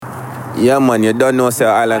Yeah, man, you don't know, say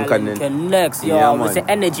Island Island Connects, yo. Yeah, We man. say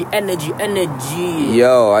energy.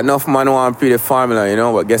 Yo, enough man want to play the formula, you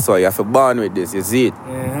know, but guess what? You have to born with this, you see it.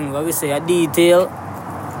 What we say, a detail,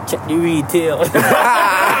 check the retail.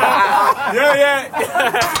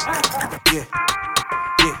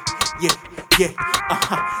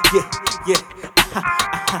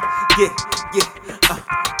 Yeah. Yeah.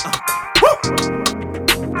 Woo!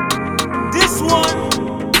 This one,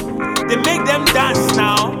 they make them dance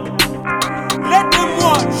now. Let them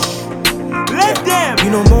watch. Let them.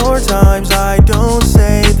 You know, more times I don't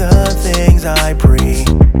say the things I pre,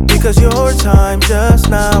 because your time just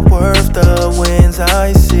not worth the wins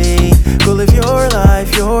I see. Go live your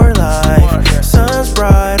life. Sun's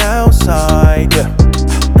bright outside.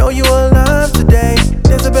 Know you alive today.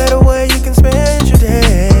 There's a better way you can spend your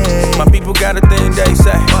day. My people got a thing they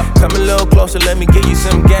say. Come a little closer, let me give you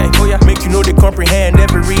some game. Oh yeah, make you know they comprehend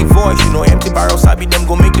every voice. You know empty barrels, I be them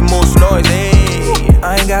gon' make the most noise. Hey,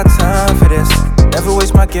 I ain't got time for this. Never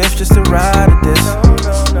waste my gift just to ride at this.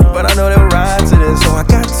 But I know they'll ride to this, so I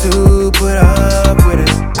got to put up with it.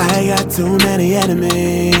 I got too many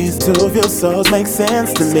enemies. Two of your souls make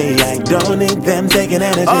sense to me. I don't need them taking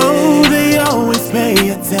energy. Oh, they always pay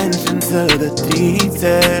attention to the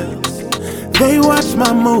details. They watch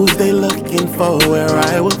my moves, they looking for where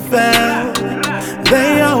I will fail.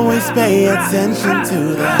 They always pay attention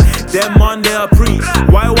to that. Them on their pre.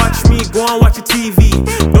 Why watch me? Go and watch your TV.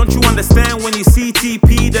 Don't you understand when you see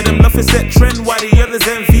TP that them nothing set trend while the others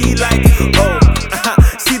envy? Like, oh,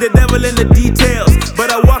 see the devil in the details,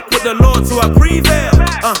 but I walk with the Lord so I prevail.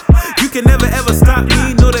 You can never ever stop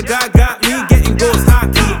me. Know the God got me getting ghost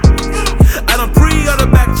hockey. I don't pre or the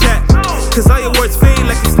back chat, cause all your words fade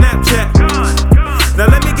like a Snapchat. Now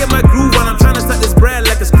let me get my groove while I'm trying to stack this bread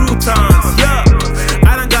like it's croutons. Yeah,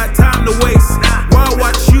 I don't got time to waste. Why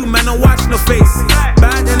watch you, man? Don't watch no face.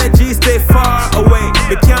 Bad energy, stay far away.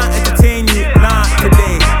 They can't entertain you, not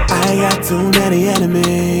today. I got too many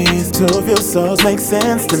enemies. Two of your souls make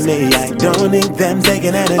sense to me. I don't need them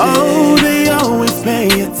taking energy. Oh, they always pay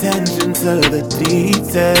attention to the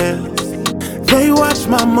details. They watch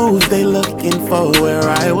my moves, they looking for where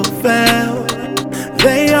I will fail.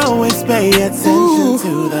 They always pay attention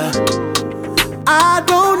to the. I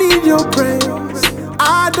don't need your praise.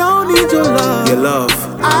 I don't need your love. Your love.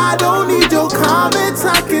 I don't need your comments.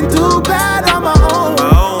 I can do better.